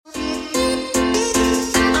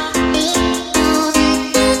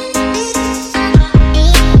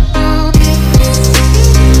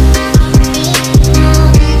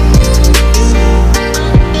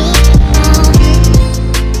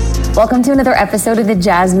to another episode of the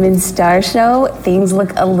Jasmine Star Show. Things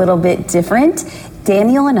look a little bit different.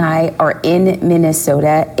 Daniel and I are in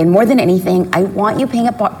Minnesota, and more than anything, I want you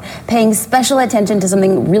paying special attention to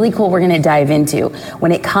something really cool we're going to dive into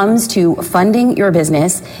when it comes to funding your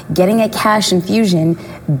business, getting a cash infusion,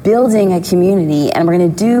 building a community, and we're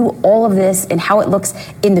going to do all of this and how it looks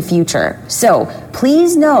in the future. So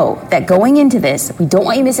please know that going into this, we don't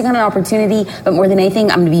want you missing on an opportunity, but more than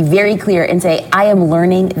anything, I'm going to be very clear and say I am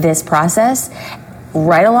learning this process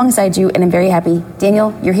right alongside you, and I'm very happy.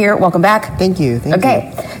 Daniel, you're here. Welcome back. Thank you.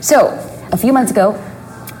 Okay. So a few months ago,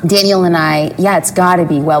 Daniel and I, it's got to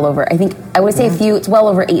be well over, I would say it's well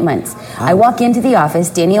over 8 months. I walk into the office,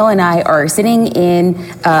 Daniel and I are sitting in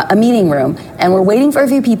a meeting room, and we're waiting for a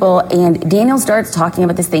few people, and Daniel starts talking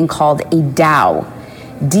about this thing called a DAO.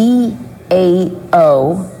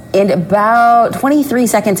 D-A-O. And about 23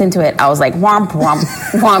 seconds into it, I was like, womp, womp,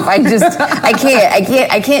 womp.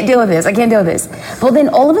 I can't deal with this. I can't deal with this. But then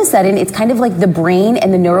all of a sudden, it's kind of like the brain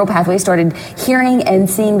and the neural pathway started hearing and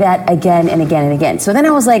seeing that again and again and again. So then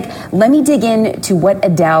I was like, let me dig into what a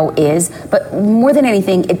DAO is. But more than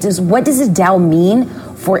anything, what does a DAO mean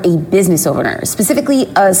for a business owner,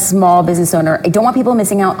 specifically a small business owner? I don't want people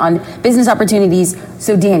missing out on business opportunities.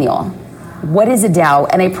 So Daniel, what is a DAO?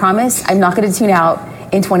 And I promise I'm not going to tune out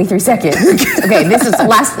in 23 seconds. Okay, this is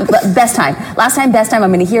best time.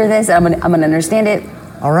 I'm going to hear this, and I'm going to understand it.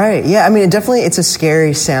 All right. Yeah, I mean, it's a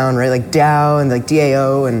scary sound, right? Like DAO and like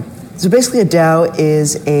DAO. And so basically a DAO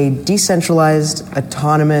is a decentralized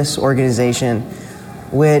autonomous organization,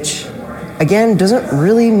 which, again, doesn't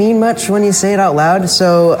really mean much when you say it out loud.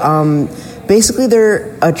 So basically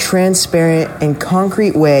they're a transparent and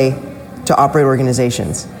concrete way to operate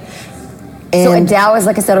organizations. And so a DAO is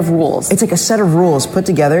like a set of rules. It's like a set of rules put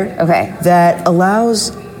together that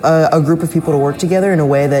allows a group of people to work together in a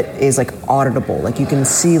way that is like auditable. Like you can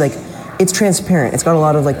see, like it's transparent. It's got a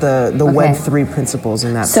lot of like the Web3 principles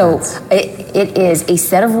in that sense. So it is a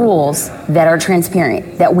set of rules that are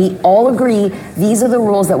transparent, that we all agree these are the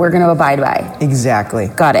rules that we're going to abide by. Exactly.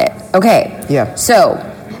 Got it. Okay. Yeah. So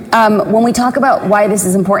when we talk about why this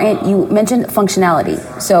is important, you mentioned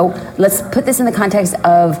functionality. So let's put this in the context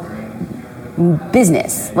of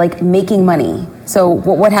business, like making money. So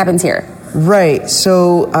what happens here? Right.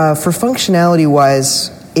 So for functionality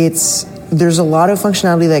wise, there's a lot of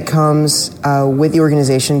functionality that comes with the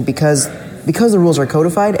organization because the rules are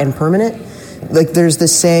codified and permanent. Like there's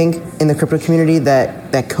this saying in the crypto community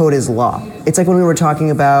that code is law. It's like when we were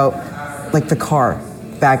talking about like the car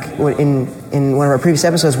back in one of our previous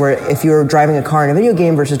episodes, where if you're driving a car in a video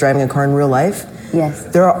game versus driving a car in real life, yes,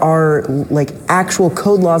 there are like actual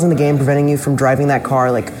code laws in the game preventing you from driving that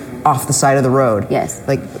car like off the side of the road. Yes.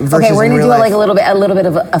 Like versus okay, we're in gonna real do life. a little bit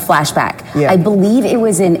of a flashback. Yeah. I believe it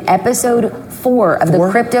was in episode 4 of the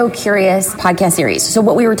Crypto Curious podcast series. So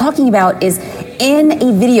what we were talking about is in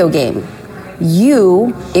a video game,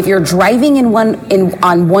 if you're driving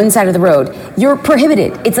on one side of the road, you're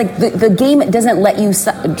prohibited. It's like the game doesn't let you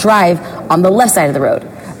drive on the left side of the road.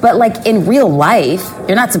 But like in real life,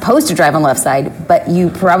 you're not supposed to drive on the left side, but you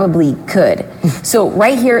probably could. So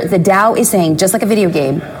right here, the DAO is saying, just like a video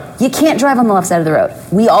game, you can't drive on the left side of the road.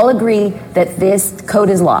 We all agree that this code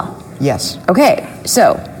is law. Yes. Okay,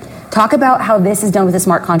 so talk about how this is done with a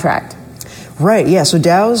smart contract. Right, yeah. So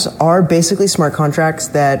DAOs are basically smart contracts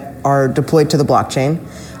that are deployed to the blockchain.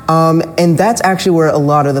 And that's actually where a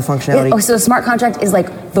lot of the functionality... So a smart contract is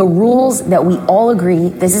like the rules that we all agree,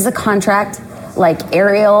 this is a contract, like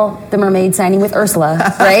Ariel the mermaid signing with Ursula,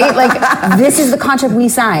 right? Like this is the contract we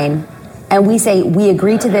sign, and we say we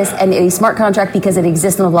agree to this, and a smart contract because it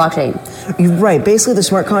exists on the blockchain. Right. Basically, the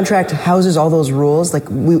smart contract houses all those rules. Like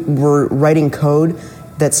we're writing code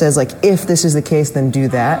that says like if this is the case, then do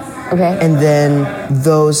that. Okay. And then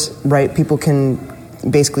those people can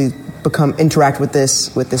basically interact with this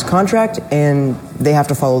contract, and they have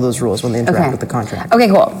to follow those rules when they interact with the contract. Okay,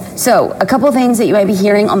 cool. So a couple of things that you might be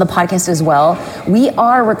hearing on the podcast as well. We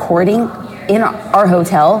are recording in our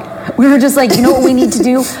hotel. We were just like, you know what we need to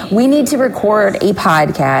do? We need to record a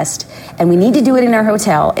podcast, and we need to do it in our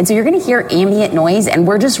hotel. And so you're going to hear ambient noise, and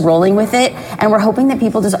we're just rolling with it, and we're hoping that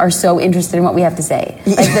people just are so interested in what we have to say.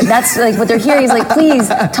 Like that's like what they're hearing is like, please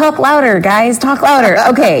talk louder, guys, talk louder.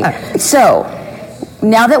 Okay, so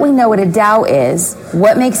now that we know what a DAO is,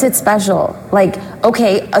 what makes it special? Like,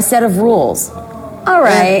 okay, a set of rules. All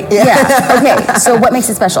right. Yeah. Okay. So what makes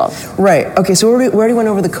it special? Right. Okay. So we already went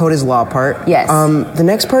over the code is law part. Yes. The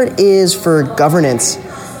next part is for governance.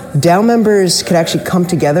 DAO members could actually come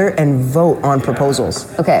together and vote on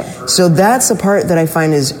proposals. Okay. So that's the part that I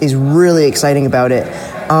find is really exciting about it.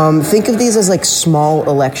 Think of these as like small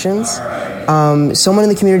elections. Someone in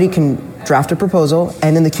the community can draft a proposal,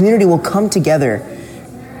 and then the community will come together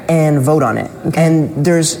and vote on it. Okay. And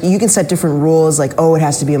you can set different rules, like, it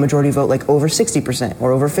has to be a majority vote, like over 60%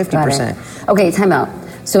 or over 50%. Okay, time out.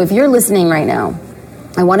 So if you're listening right now,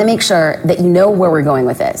 I want to make sure that you know where we're going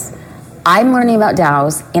with this. I'm learning about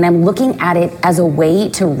DAOs, and I'm looking at it as a way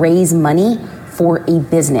to raise money for a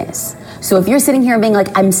business. So if you're sitting here and being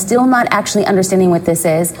like, I'm still not actually understanding what this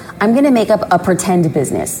is, I'm going to make up a pretend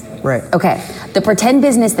business. Right. Okay. The pretend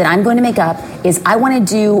business that I'm going to make up is I want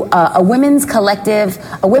to do a women's collective,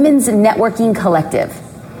 a women's networking collective.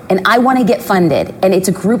 And I want to get funded. And it's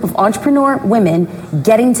a group of entrepreneur women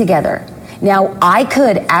getting together. Now, I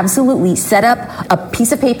could absolutely set up a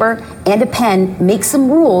piece of paper and a pen, make some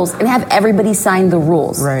rules, and have everybody sign the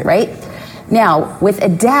rules. Right? Now, with a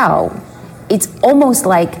DAO, it's almost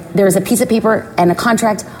like there's a piece of paper and a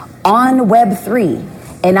contract on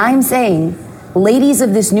Web3. And I'm saying, ladies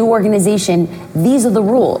of this new organization, these are the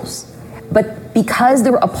rules. But because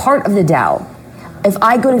they're a part of the DAO, if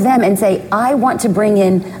I go to them and say, I want to bring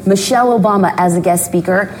in Michelle Obama as a guest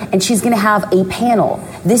speaker, and she's going to have a panel.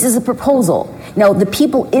 This is a proposal. Now, the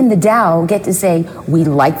people in the DAO get to say, we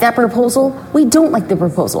like that proposal, we don't like the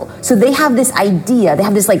proposal. So they have this idea, they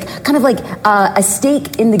have this kind of a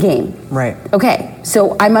stake in the game. Right. Okay,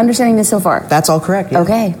 so I'm understanding this so far. That's all correct. Yeah.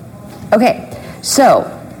 Okay, so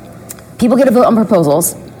people get to vote on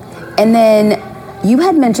proposals, and then you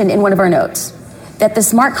had mentioned in one of our notes that the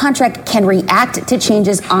smart contract can react to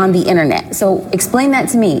changes on the internet. So explain that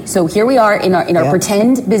to me. So here we are in our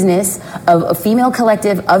pretend business of a female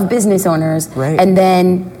collective of business owners, right. And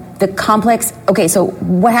then the complex. Okay, so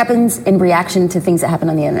what happens in reaction to things that happen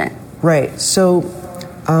on the internet? Right. So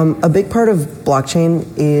a big part of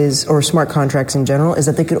blockchain or smart contracts in general, is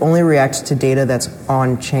that they could only react to data that's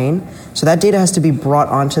on chain. So that data has to be brought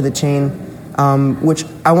onto the chain. Which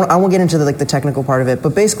I won't get into the technical part of it,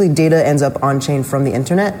 but basically data ends up on chain from the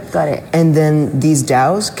internet. Got it. And then these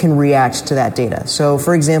DAOs can react to that data. So,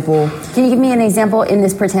 for example, can you give me an example in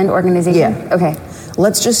this pretend organization? Yeah. Okay.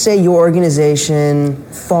 Let's just say your organization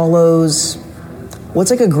follows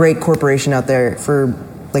what's a great corporation out there for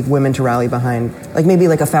women to rally behind, maybe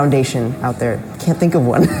a foundation out there. Can't think of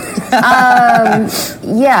one.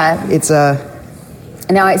 Yeah. It's a.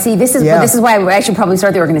 Now, I see. This is why I should probably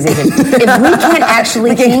start the organization. If we can't actually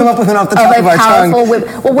we can't come up with an off the top of our tongue.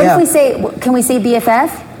 Well, what if we say? Can we say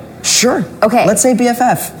BFF? Sure. Okay. Let's say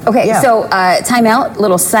BFF. Okay. Yeah. So, time out.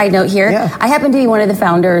 Little side note here. Yeah. I happen to be one of the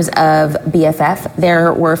founders of BFF.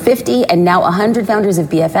 There were 50 and now 100 founders of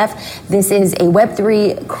BFF. This is a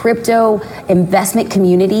Web3 crypto investment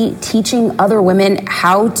community teaching other women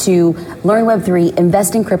how to learn Web3,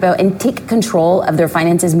 invest in crypto, and take control of their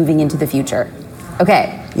finances moving into the future.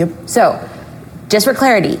 Okay. Yep. So, just for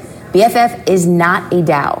clarity, BFF is not a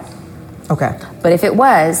DAO. Okay. But if it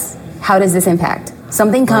was, how does this impact?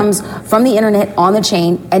 Something comes from the internet on the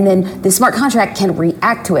chain, and then the smart contract can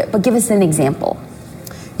react to it. But give us an example.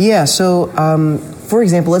 Yeah. So, for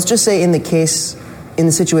example, let's just say in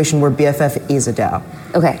the situation where BFF is a DAO.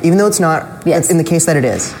 Okay. Even though it's not, yes. In the case that it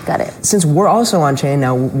is. Got it. Since we're also on chain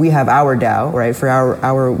now, we have our DAO, right, for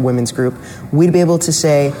our women's group. We'd be able to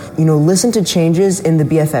say, listen to changes in the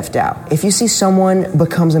BFF DAO. If you see someone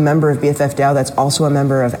becomes a member of BFF DAO that's also a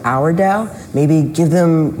member of our DAO, maybe give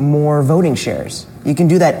them more voting shares. You can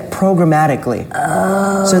do that programmatically.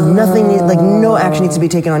 Oh. So no action needs to be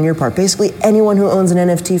taken on your part. Basically, anyone who owns an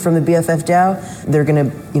NFT from the BFF DAO, they're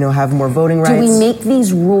going to, have more voting rights. Do we make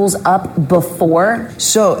these rules up before?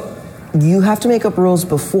 So you have to make up rules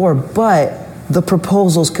before, but the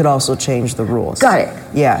proposals could also change the rules. Got it.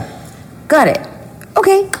 Yeah. Got it.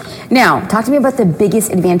 Okay. Now, talk to me about the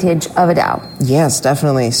biggest advantage of a DAO. Yes,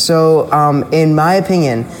 definitely. So, in my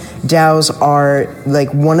opinion, DAOs are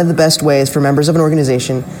one of the best ways for members of an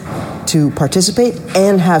organization to participate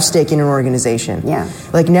and have stake in an organization. Yeah.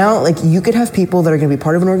 Now, you could have people that are going to be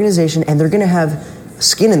part of an organization and they're going to have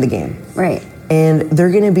skin in the game. Right. And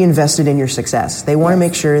they're going to be invested in your success. They want to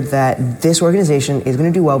make sure that this organization is going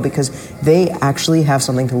to do well because they actually have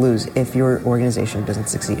something to lose if your organization doesn't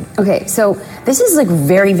succeed. Okay, so this is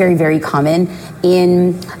very, very, very common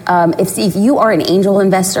in if you are an angel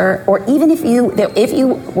investor, or even if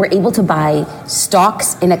you were able to buy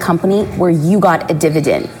stocks in a company where you got a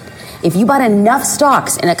dividend. If you bought enough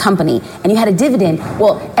stocks in a company and you had a dividend,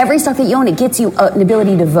 well, every stock that you own, it gets you an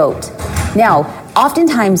ability to vote. Now,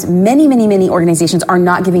 oftentimes, many, many, many organizations are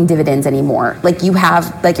not giving dividends anymore, you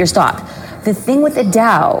have, your stock. The thing with a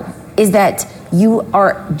DAO is that you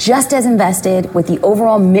are just as invested with the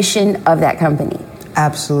overall mission of that company.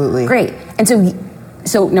 Absolutely. Great. And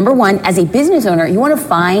so number one, as a business owner, you want to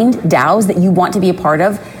find DAOs that you want to be a part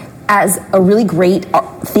of as a really great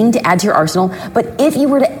thing to add to your arsenal. But if you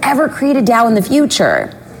were to ever create a DAO in the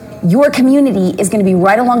future, your community is going to be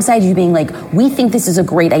right alongside you being like, we think this is a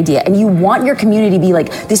great idea. And you want your community to be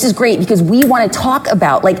like, this is great because we want to talk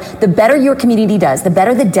about, like, the better your community does, the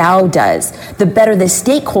better the DAO does, the better the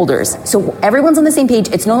stakeholders. So everyone's on the same page.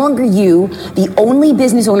 It's no longer you, the only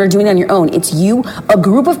business owner doing it on your own. It's you, a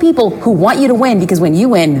group of people who want you to win because when you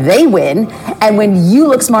win, they win. And when you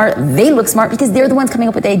look smart, they look smart because they're the ones coming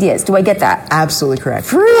up with the ideas. Do I get that? Absolutely correct.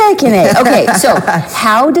 Freaking it. Okay, so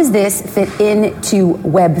how does this fit into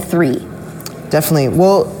Web3? Definitely.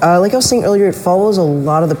 Well, like I was saying earlier, it follows a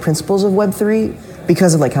lot of the principles of Web3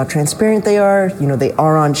 because of like how transparent they are. You know, they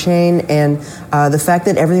are on chain, and the fact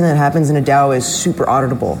that everything that happens in a DAO is super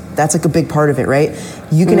auditable. That's like a big part of it, right?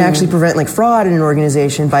 You can actually prevent like fraud in an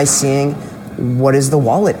organization by seeing what is the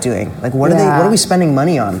wallet doing, like what are we spending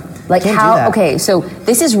money on? Like how? Okay, so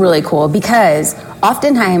this is really cool because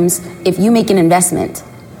oftentimes if you make an investment,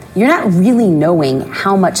 you're not really knowing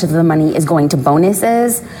how much of the money is going to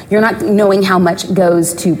bonuses. You're not knowing how much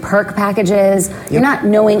goes to perk packages. You're not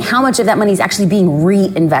knowing how much of that money is actually being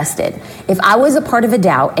reinvested. If I was a part of a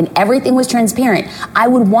DAO and everything was transparent, I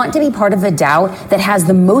would want to be part of a DAO that has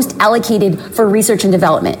the most allocated for research and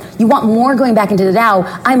development. You want more going back into the DAO.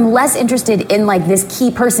 I'm less interested in like this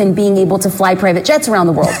key person being able to fly private jets around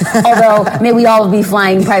the world. Although may we all be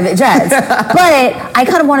flying private jets. But I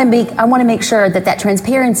kind of want to make sure that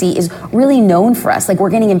transparency is really known for us. Like we're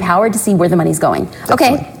getting empowered to see where the money's going.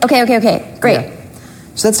 Definitely. Okay. Great. Yeah.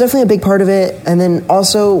 So that's definitely a big part of it. And then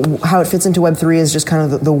also how it fits into Web3 is just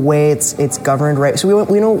kind of the way it's governed, right? So we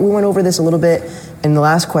went over this a little bit in the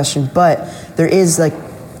last question, but there is like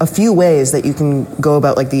a few ways that you can go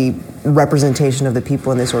about like the representation of the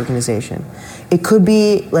people in this organization. It could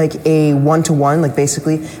be like a one-to-one, like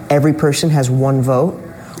basically every person has one vote.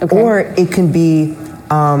 Okay. Or it can be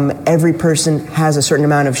every person has a certain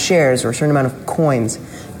amount of shares or a certain amount of coins,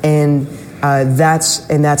 and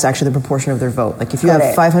that's actually the proportion of their vote. Like if you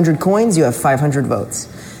have 500 coins, you have 500 votes.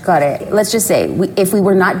 Got it. Let's just say if we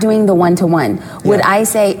were not doing the one-to-one, would I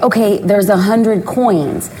say, okay, there's 100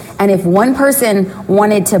 coins, and if one person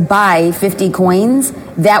wanted to buy 50 coins,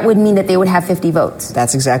 that would mean that they would have 50 votes?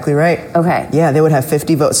 That's exactly right. Okay. Yeah, they would have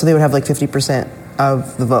 50 votes, so they would have like 50%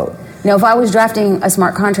 of the vote. Now, if I was drafting a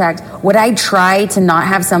smart contract, would I prevent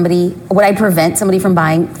somebody from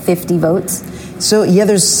buying 50 votes? So, yeah,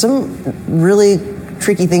 there's some really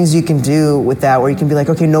tricky things you can do with that where you can be like,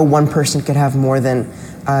 okay, no one person could have more than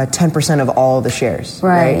 10% of all the shares.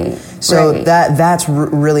 Right. So that's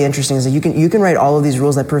really interesting is that you can write all of these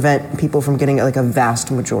rules that prevent people from getting like a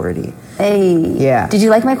vast majority. Hey. Yeah. Did you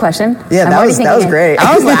like my question? Yeah, that was great.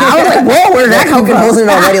 I was like, whoa, where did that come from? Holding it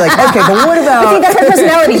already like, okay, but what about... See, that's my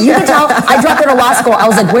personality. You can tell I dropped out of law school. I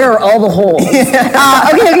was like, where are all the holes?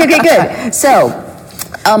 Okay, good. So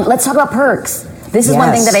let's talk about perks. This is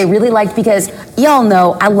one thing that I really liked because y'all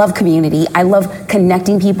know I love community. I love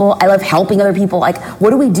connecting people. I love helping other people. Like, what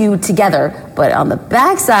do we do together? But on the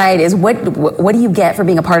backside is what do you get for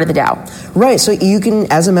being a part of the DAO? Right. So you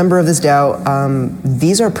can, as a member of this DAO,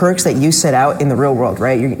 these are perks that you set out in the real world,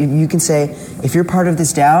 right? You can say, if you're part of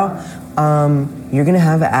this DAO, you're going to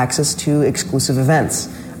have access to exclusive events.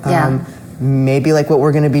 Maybe like what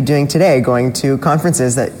we're going to be doing today, going to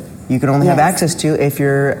conferences that you can only have access to if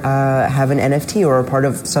you're have an NFT or a part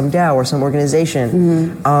of some DAO or some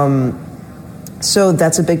organization. So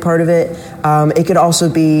that's a big part of it. It could also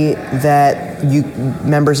be that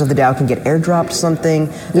members of the DAO can get airdropped something.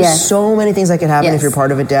 There's so many things that can happen if you're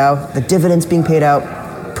part of a DAO. The dividends being paid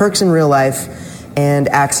out, perks in real life, and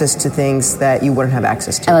access to things that you wouldn't have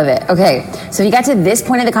access to. I love it. Okay, so if you got to this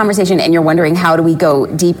point of the conversation and you're wondering how do we go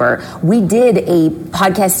deeper, we did a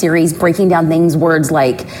podcast series breaking down words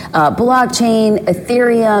like blockchain,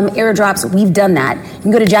 Ethereum, airdrops. We've done that. You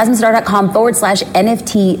can go to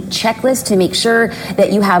jasminestar.com/NFT checklist to make sure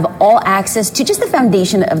that you have all access to just the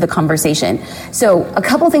foundation of the conversation. So a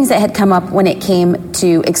couple things that had come up when it came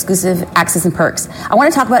to exclusive access and perks. I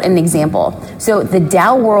want to talk about an example. So the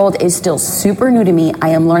DAO world is still super new to me. I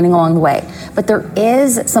am learning along the way. But there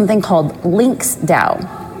is something called Links DAO.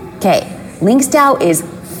 Okay, Links DAO is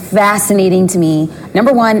fascinating to me.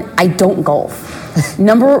 Number one, I don't golf.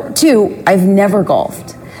 Number two, I've never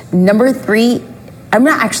golfed. Number three, I'm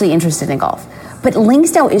not actually interested in golf. But Links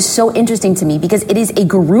DAO is so interesting to me because it is a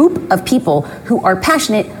group of people who are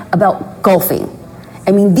passionate about golfing.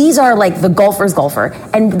 I mean, these are like the golfer's golfer.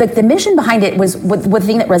 And the mission behind it was the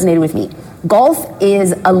thing that resonated with me. Golf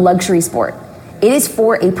is a luxury sport. It is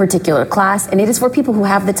for a particular class, and it is for people who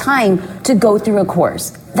have the time to go through a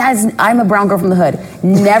course. I'm a brown girl from the hood.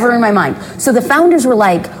 Never in my mind. So the founders were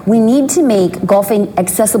like, we need to make golfing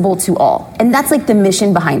accessible to all. And that's like the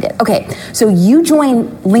mission behind it. Okay, so you join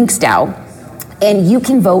LinksDAO, and you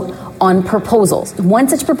can vote on proposals. One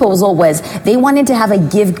such proposal was they wanted to have a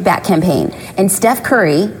give back campaign. And Steph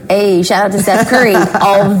Curry, hey, shout out to Steph Curry,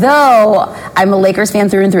 although I'm a Lakers fan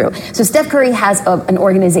through and through. So Steph Curry has an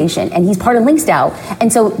organization, and he's part of LinksDAO.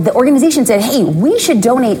 And so the organization said, hey, we should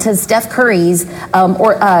donate to Steph Curry's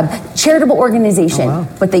charitable organization. Oh, wow.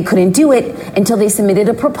 But they couldn't do it until they submitted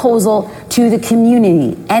a proposal to the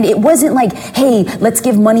community. And it wasn't like, hey, let's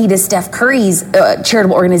give money to Steph Curry's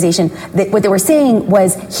charitable organization. What they were saying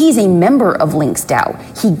was, he's a member of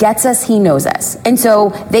LinksDAO. He gets us, he knows us. And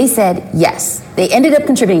so they said yes. They ended up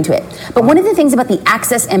contributing to it. But one of the things about the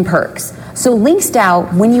access and perks, so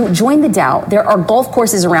LinksDAO, when you join the DAO, there are golf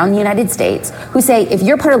courses around the United States who say, if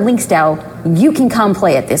you're part of LinksDAO, you can come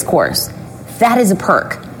play at this course. That is a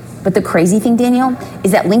perk. But the crazy thing, Daniel,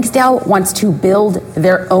 is that LinksDAO wants to build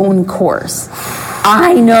their own course.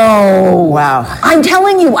 I know. Wow. I'm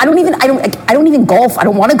telling you, I don't even golf. I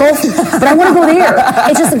don't want to golf, but I want to go there.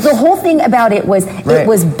 It's just the whole thing about it was right. it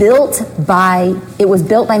was built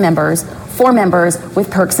by members for members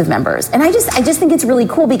with perks of members. And I just think it's really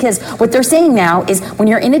cool, because what they're saying now is when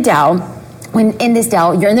you're in a DAO, when in this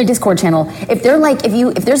DAO, you're in their Discord channel, if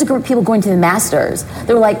there's a group of people going to the Masters,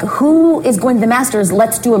 they're like, who is going to the Masters?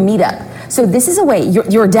 Let's do a meetup. So this is a way,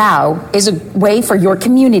 your DAO is a way for your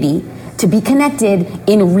community to be connected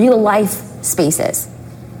in real life spaces.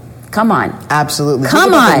 Come on. Absolutely.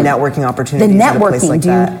 Come on. The networking opportunities. The networking, like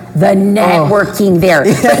dude. That. The networking there.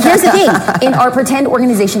 But here's the thing. In our pretend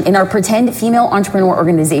organization, in our pretend female entrepreneur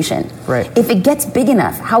organization, right. if it gets big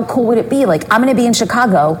enough, how cool would it be? Like, I'm going to be in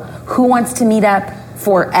Chicago. Who wants to meet up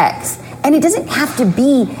for X? And it doesn't have to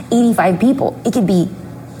be 85 people. It could be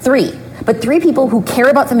 3. But 3 people who care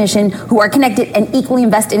about the mission, who are connected and equally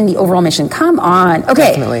invested in the overall mission. Come on.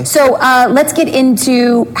 Okay. Definitely. So let's get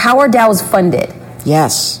into how are DAOs funded.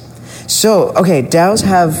 Yes. So, okay, DAOs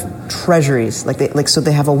have treasuries, so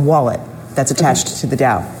they have a wallet that's attached to the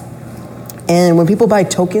DAO. And when people buy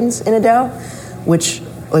tokens in a DAO, which,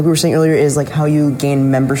 like we were saying earlier, is like how you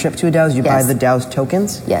gain membership to a DAO, is you buy the DAO's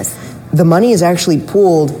tokens. Yes. The money is actually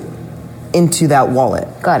pooled into that wallet.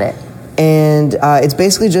 Got it. And it's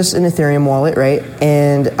basically just an Ethereum wallet, right?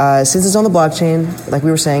 And since it's on the blockchain, like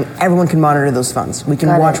we were saying, everyone can monitor those funds. We can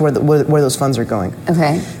watch where those funds are going.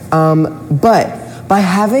 Okay. But by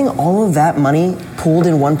having all of that money pooled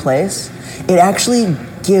in one place, it actually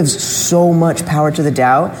gives so much power to the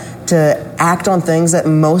DAO to act on things that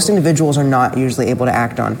most individuals are not usually able to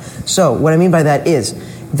act on. So what I mean by that is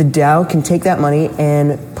the DAO can take that money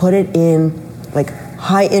and put it in like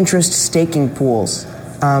high interest staking pools.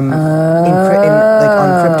 On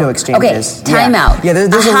crypto exchanges. Okay, time out. Yeah,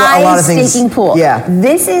 there's a lot of things. Staking pool. Yeah.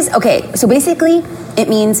 This is, okay, so basically it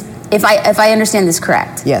means, if I understand this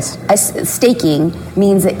correct. Yes. Staking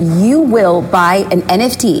means that you will buy an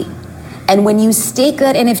NFT, and when you stake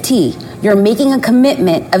that NFT, you're making a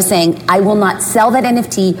commitment of saying, I will not sell that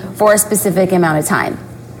NFT for a specific amount of time.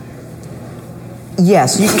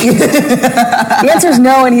 Yes. The answer is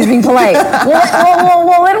no, and he's being polite.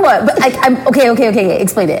 Well, then what? But I'm okay.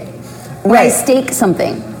 Explain it. When I stake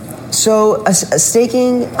something. So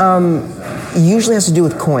staking usually has to do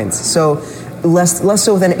with coins. So less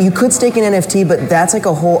so with you could stake an NFT, but that's like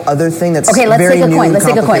a whole other thing that's okay. Let's very take a new coin. and Let's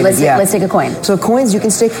take a coin. complicated. Let's take a coin. So coins, you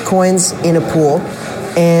can stake coins in a pool,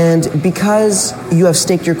 and because you have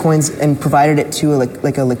staked your coins and provided it to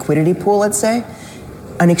like a liquidity pool, let's say,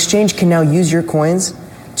 an exchange can now use your coins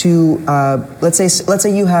to let's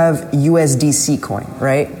say you have USDC coin,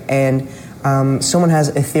 right? And someone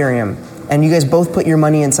has Ethereum, and you guys both put your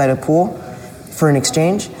money inside a pool for an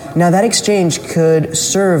exchange. Now that exchange could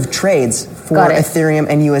serve trades for Ethereum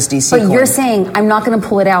and USDC But you're saying I'm not going to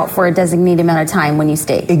pull it out for a designated amount of time when you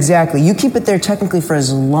stake. Exactly. You keep it there technically for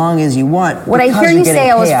as long as you want. What I hear you say,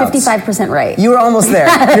 I was 55% right. You were almost there.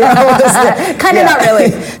 Kind of not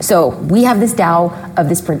really. So we have this DAO of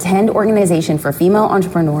this pretend organization for female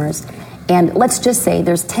entrepreneurs, and let's just say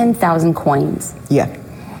there's 10,000 coins. Yeah.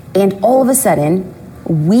 And all of a sudden,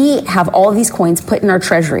 we have all of these coins put in our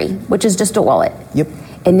treasury, which is just a wallet. Yep.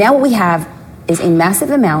 And now what we have is a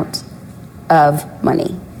massive amount of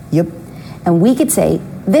money. Yep. And we could say,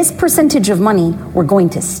 this percentage of money we're going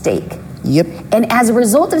to stake. Yep. And as a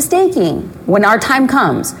result of staking, when our time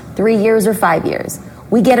comes, 3 years or 5 years,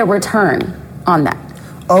 we get a return on that.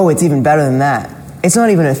 Oh, it's even better than that. It's not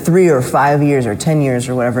even a 3 or 5 years or 10 years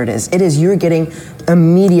or whatever it is. It is you're getting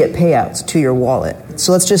immediate payouts to your wallet.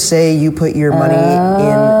 So let's just say you put your money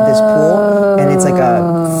in this pool and it's like a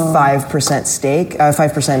 5% stake,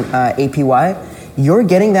 5% APY. You're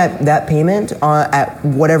getting that payment at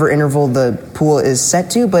whatever interval the pool is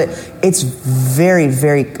set to, but it's very,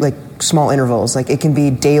 very like small intervals. Like it can be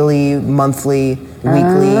daily, monthly,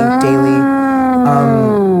 weekly, daily.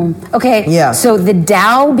 Okay. Yeah. So the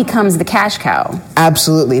DAO becomes the cash cow.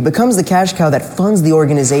 Absolutely. It becomes the cash cow that funds the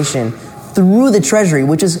organization through the treasury,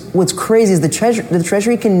 which is what's crazy is the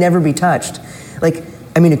treasury can never be touched. Like,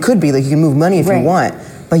 I mean, it could be like you can move money if you want,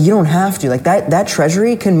 but you don't have to. Like that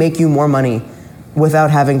treasury can make you more money without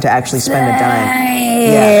having to actually spend a dime.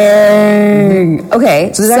 Yeah.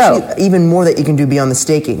 Okay. So there's actually even more that you can do beyond the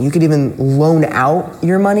staking. You could even loan out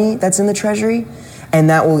your money that's in the treasury. And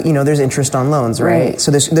that will, there's interest on loans, right?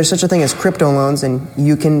 So there's such a thing as crypto loans, and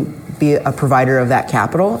you can be a provider of that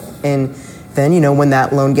capital. And then, when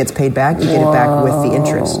that loan gets paid back, you get it back with the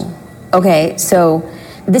interest. Okay, so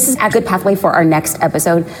this is a good pathway for our next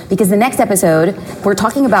episode, because the next episode, we're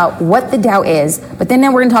talking about what the DAO is, but then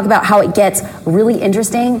now we're going to talk about how it gets really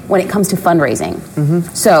interesting when it comes to fundraising.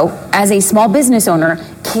 So as a small business owner,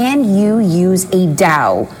 can you use a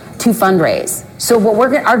DAO to fundraise? So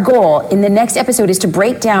our goal in the next episode is to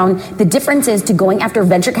break down the differences to going after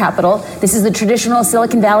venture capital. This is the traditional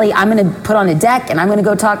Silicon Valley. I'm going to put on a deck and I'm going to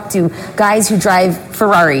go talk to guys who drive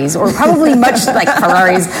Ferraris, or probably much like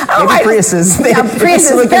Ferraris. Maybe Priuses. Priuses.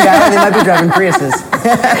 Silicon Valley, they might be driving Priuses.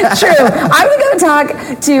 True. I'm going to go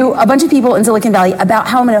talk to a bunch of people in Silicon Valley about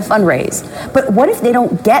how I'm going to fundraise. But what if they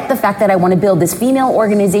don't get the fact that I want to build this female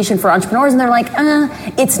organization for entrepreneurs, and they're like,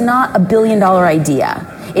 it's not $1 billion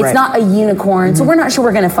idea. It's not a unicorn, so we're not sure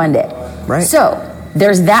we're going to fund it. Right. So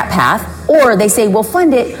there's that path. Or they say, we'll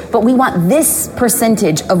fund it, but we want this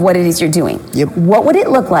percentage of what it is you're doing. Yep. What would it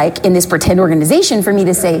look like in this pretend organization for me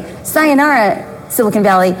to say, sayonara, Silicon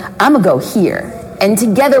Valley, I'm going to go here. And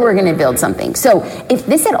together we're going to build something. So if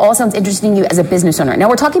this at all sounds interesting to you as a business owner, now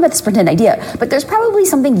we're talking about this pretend idea, but there's probably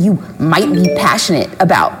something you might be passionate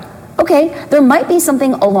about. Okay, there might be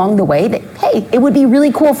something along the way that, hey, it would be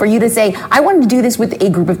really cool for you to say, I wanted to do this with a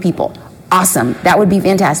group of people. Awesome, that would be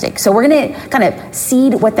fantastic. So we're going to kind of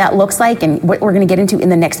seed what that looks like and what we're going to get into in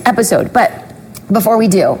the next episode. But before we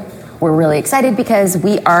do, we're really excited because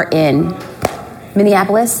we are in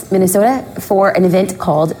Minneapolis, Minnesota for an event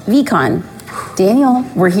called VeeCon. Daniel,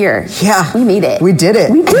 we're here. Yeah. We made it. We did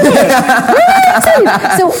it. We did it. We're really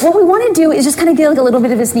excited. So what we want to do is just kind of get like a little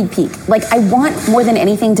bit of a sneak peek. Like, I want more than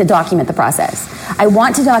anything to document the process. I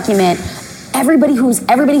want to document everybody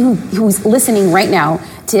who's listening right now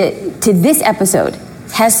to this episode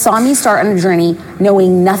has saw me start on a journey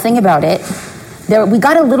knowing nothing about it. We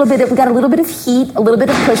got a little bit of heat, a little bit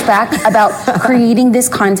of pushback about creating this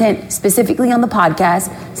content specifically on the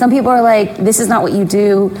podcast. Some people are like, this is not what you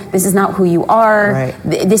do. This is not who you are. Right.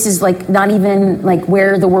 This is like not even like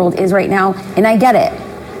where the world is right now. And I get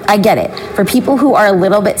it. For people who are a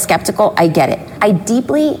little bit skeptical, I get it. I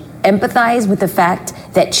deeply empathize with the fact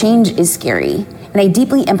that change is scary. And I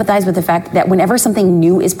deeply empathize with the fact that whenever something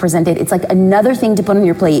new is presented, it's like another thing to put on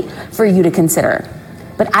your plate for you to consider.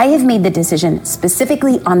 But I have made the decision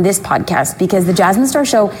specifically on this podcast because the Jasmine Star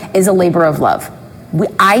Show is a labor of love.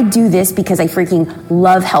 I do this because I freaking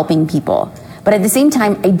love helping people. But at the same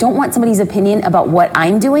time, I don't want somebody's opinion about what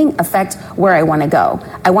I'm doing affect where I want to go.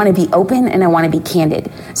 I want to be open and I want to be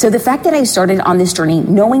candid. So the fact that I started on this journey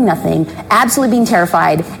knowing nothing, absolutely being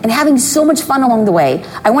terrified, and having so much fun along the way,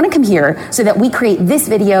 I want to come here so that we create this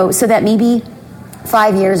video so that maybe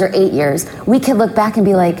 5 years or 8 years, we could look back and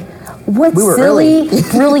be like, what silly,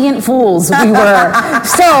 brilliant fools we were.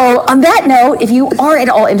 So on that note, if you are at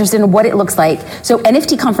all interested in what it looks like, so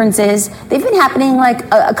NFT conferences, they've been happening like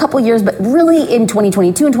a couple years, but really in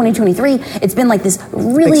 2022 and 2023, it's been like this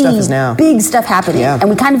really big stuff happening. Yeah. And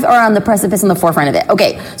we kind of are on the precipice, on the forefront of it.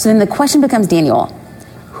 Okay, so then the question becomes, Daniel,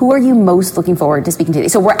 who are you most looking forward to speaking to today?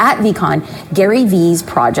 So we're at VeeCon, Gary Vee's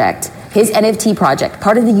project, his NFT project,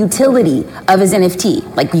 part of the utility of his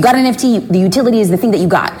NFT. Like, you got an NFT, the utility is the thing that you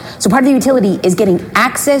got. So part of the utility is getting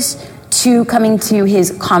access to coming to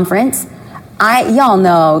his conference. Y'all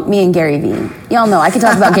know me and Gary Vee. Y'all know I could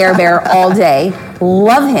talk about Gary Bear all day.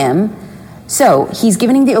 Love him. So he's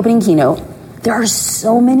giving the opening keynote. There are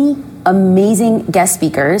so many amazing guest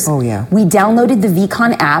speakers. Oh, yeah. We downloaded the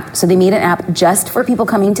VeeCon app, so they made an app just for people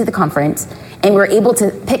coming to the conference, and we were able to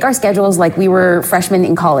pick our schedules like we were freshmen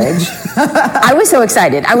in college. I was so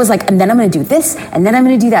excited. I was like, and then I'm going to do this, and then I'm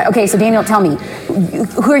going to do that. Okay, so Daniel, tell me,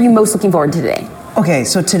 who are you most looking forward to today? Okay,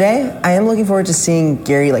 so today I am looking forward to seeing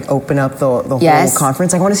Gary like open up the whole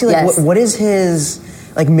conference. I want to see like what is his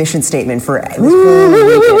like mission statement for this whole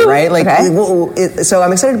weekend, right? Like, so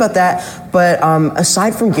I'm excited about that. But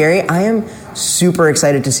aside from Gary, I am super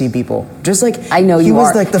excited to see people. Just like I know he you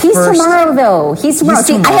was are. like the He's first. Tomorrow though. He's tomorrow. He's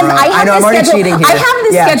See, tomorrow. I know, I'm already cheating here. I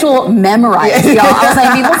have the schedule memorized, y'all. I was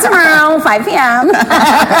like, people tomorrow, 5 p.m.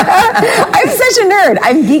 I'm such a nerd.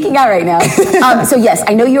 I'm geeking out right now. So yes,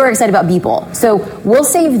 I know you are excited about Beeple. So we'll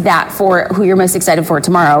save that for who you're most excited for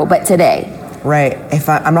tomorrow. But today. Right.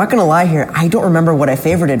 I'm not going to lie here. I don't remember what I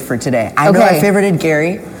favorited for today. I know I favorited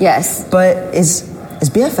Gary. Yes. But is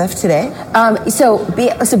BFF today? So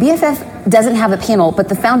BFF doesn't have a panel, but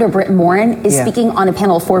the founder, Britt Morin, is speaking on a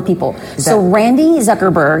panel of 4 people. So Randy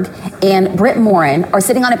Zuckerberg and Britt Morin are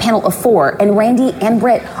sitting on a panel of 4, and Randy and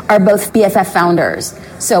Britt are both BFF founders.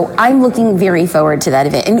 So I'm looking very forward to that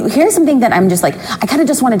event. And here's something that I'm just like, I kind of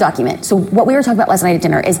just want to document. So what we were talking about last night at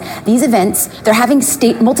dinner is these events, they're having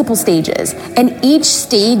multiple stages, and each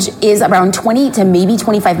stage is around 20 to maybe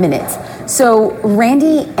 25 minutes. So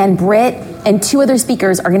Randy and Britt and 2 other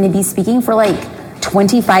speakers are going to be speaking for like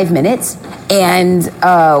 25 minutes, and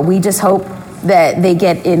we just hope that they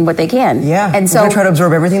get in what they can. Yeah, and so we're going to try to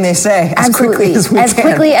absorb everything they say as quickly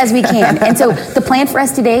as we can. And so the plan for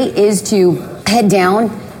us today is to head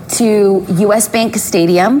down to US Bank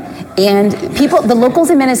Stadium, and the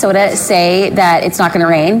locals in Minnesota say that it's not going to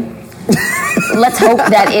rain. Let's hope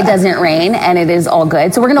that it doesn't rain and it is all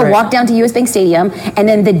good. So we're going to walk down to US Bank Stadium, and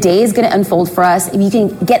then the day is going to unfold for us. You can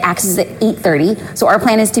get access at 8:30. So our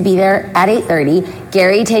plan is to be there at 8:30.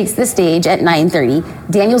 Gary takes the stage at 9:30.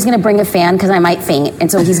 Daniel's going to bring a fan because I might faint,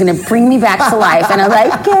 and so he's going to bring me back to life. And I'm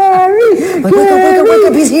like, Gary, wake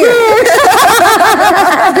up, he's here.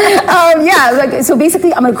 So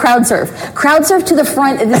basically, I'm going to crowd surf to the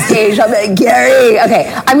front of the stage. I'm like, Gary.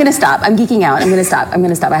 Okay, I'm going to stop. I'm geeking out. I'm going to stop.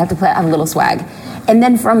 I have to have a little swag. And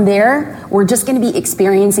then from there, we're just going to be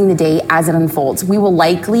experiencing the day as it unfolds. We will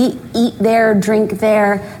likely eat there, drink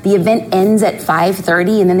there. The event ends at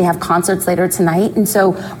 5:30, and then they have concerts later tonight. And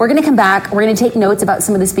so we're going to come back. We're going to take notes about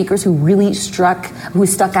some of the speakers who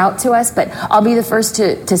stuck out to us. But I'll be the first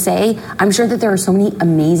to say, I'm sure that there are so many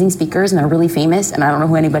amazing speakers and they're really famous, and I don't know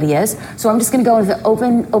who anybody is. So I'm just going to go with an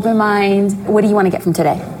open mind. What do you want to get from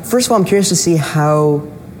today? First of all, I'm curious to see how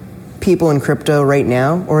people in crypto right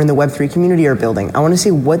now or in the Web3 community are building. I want to see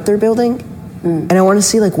what they're building, and I want to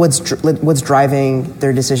see like what's driving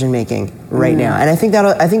their decision making right now. And I think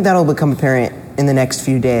that'll become apparent in the next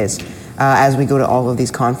few days as we go to all of these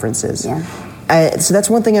conferences. Yeah. So that's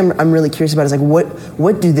one thing I'm really curious about is like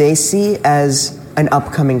what do they see as an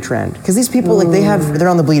upcoming trend? Because these people they're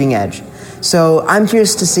on the bleeding edge. So I'm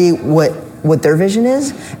curious to see what their vision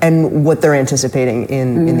is and what they're anticipating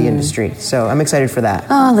in the industry. So I'm excited for that.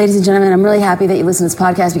 Oh, ladies and gentlemen, I'm really happy that you listen to this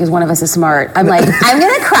podcast because one of us is smart. I'm like, I'm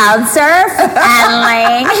going to crowd surf and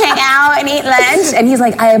like hang out and eat lunch. And he's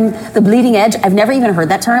like, I am the bleeding edge. I've never even heard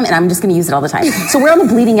that term, and I'm just going to use it all the time. So we're on the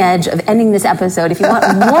bleeding edge of ending this episode. If you want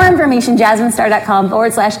more information,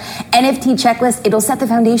 jasminestar.com/NFT checklist. It'll set the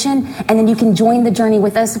foundation, and then you can join the journey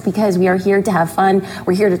with us because we are here to have fun.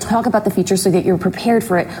 We're here to talk about the future so that you're prepared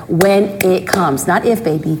for it when it comes. Not if,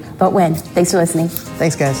 baby, but when. Thanks for listening.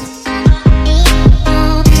 Thanks, guys.